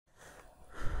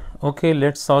Okay,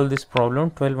 let's solve this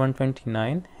problem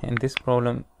 12.129. In this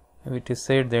problem it is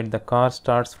said that the car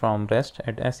starts from rest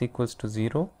at s equals to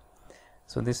 0.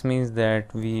 So this means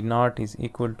that v naught is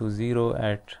equal to 0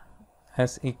 at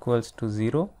s equals to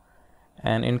 0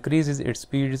 and increases its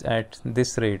speeds at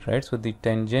this rate, right? So the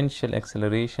tangential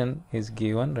acceleration is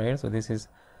given, right? So this is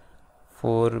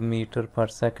 4 meter per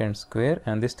second square,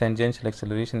 and this tangential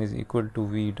acceleration is equal to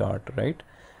v dot, right?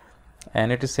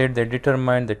 And it is said that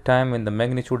determine the time when the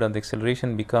magnitude of the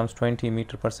acceleration becomes 20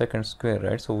 meter per second square,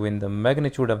 right? So when the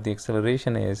magnitude of the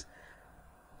acceleration is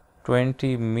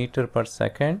 20 meter per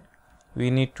second, we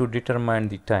need to determine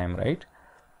the time, right?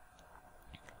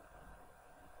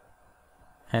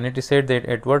 And it is said that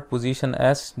at what position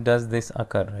s does this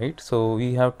occur, right? So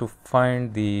we have to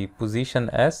find the position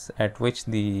s at which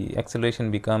the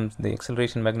acceleration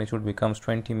magnitude becomes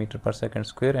 20 meter per second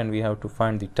square, and we have to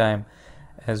find the time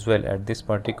as well at this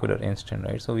particular instant,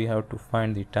 right? So we have to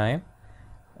find the time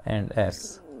and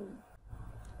s.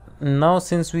 Now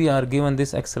since we are given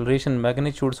this acceleration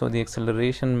magnitude, so the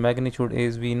acceleration magnitude,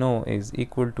 as we know, is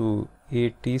equal to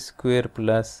at square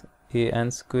plus an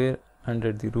square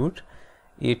under the root.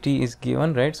 At is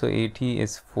given, right? So at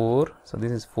is 4, so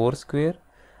this is 4 square,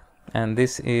 and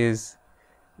this is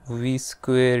v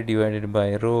square divided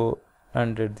by rho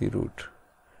under the root,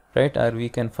 right? Or we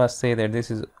can first say that this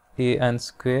is an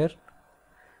square,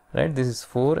 right? This is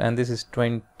 4 and this is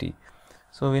 20.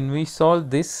 So when we solve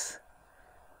this,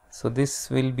 so this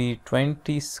will be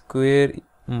 20 square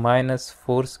minus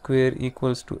 4 square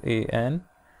equals to an,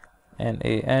 and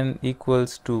an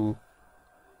equals to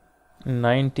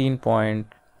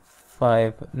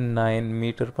 19.59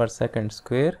 meter per second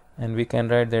square, and we can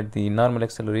write that the normal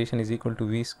acceleration is equal to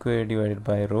v square divided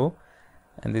by rho,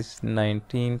 and this is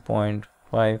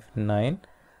 19.59.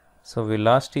 So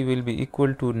velocity will be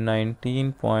equal to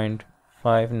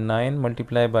 19.59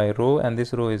 multiplied by rho, and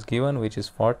this rho is given, which is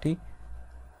 40,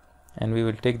 and we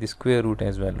will take the square root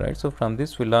as well, right? So from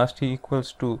this, velocity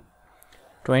equals to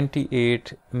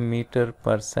 28 meter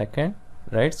per second,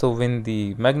 right? So when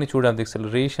the magnitude of the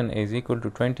acceleration is equal to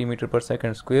 20 meter per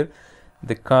second square,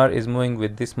 the car is moving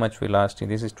with this much velocity.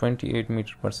 This is 28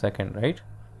 meter per second, right?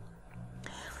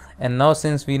 And now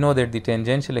since we know that the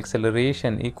tangential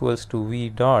acceleration equals to v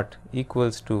dot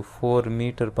equals to 4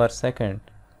 meter per second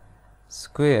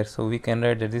square, so we can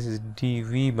write that this is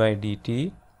dv by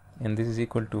dt, and this is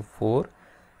equal to 4.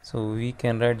 So we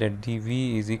can write that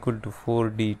dv is equal to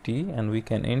 4 dt, and we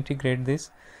can integrate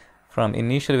this from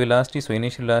initial velocity. So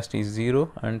initial velocity is 0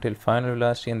 until final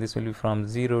velocity, and this will be from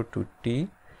 0 to t,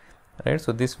 right?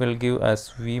 So this will give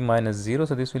us v minus 0,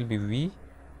 so this will be v,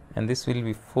 and this will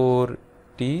be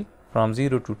 4t from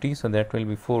 0 to t, so that will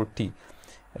be 4t,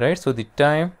 right? So the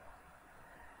time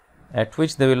at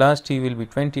which the velocity will be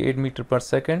 28 meter per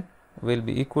second will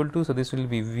be equal to, so this will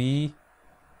be v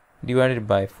divided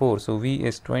by 4. So v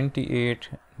is 28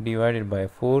 divided by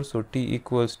 4, so t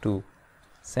equals to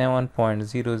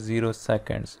 7.00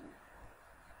 seconds,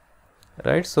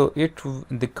 right? So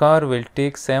the car will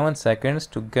take 7 seconds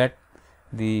to get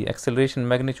the acceleration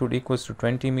magnitude equals to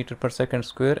 20 meter per second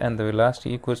square and the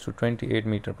velocity equals to 28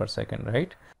 meter per second,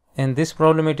 right? In this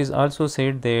problem, it is also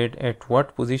said that at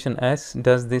what position s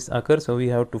does this occur, so we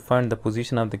have to find the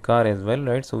position of the car as well,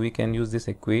 right? So we can use this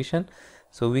equation.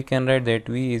 So we can write that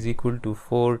v is equal to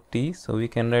 4t, so we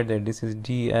can write that this is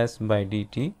ds by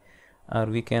dt, or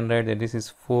we can write that this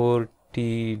is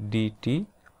 4t dt.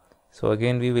 So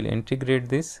again we will integrate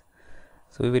this.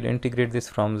 So we will integrate this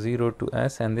from 0 to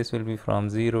s, and this will be from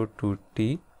 0 to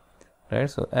t, right?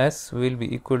 So s will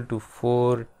be equal to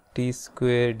 4t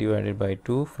square divided by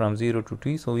 2 from 0 to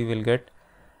t, so we will get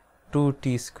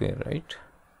 2t square, right?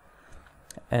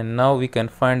 And now we can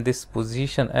find this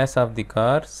position s of the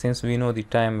car, since we know the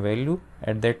time value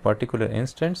at that particular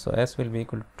instant. So s will be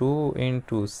equal to 2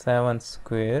 into 7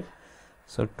 square,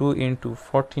 so 2 into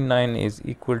 49 is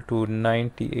equal to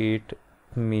 98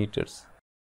 meters.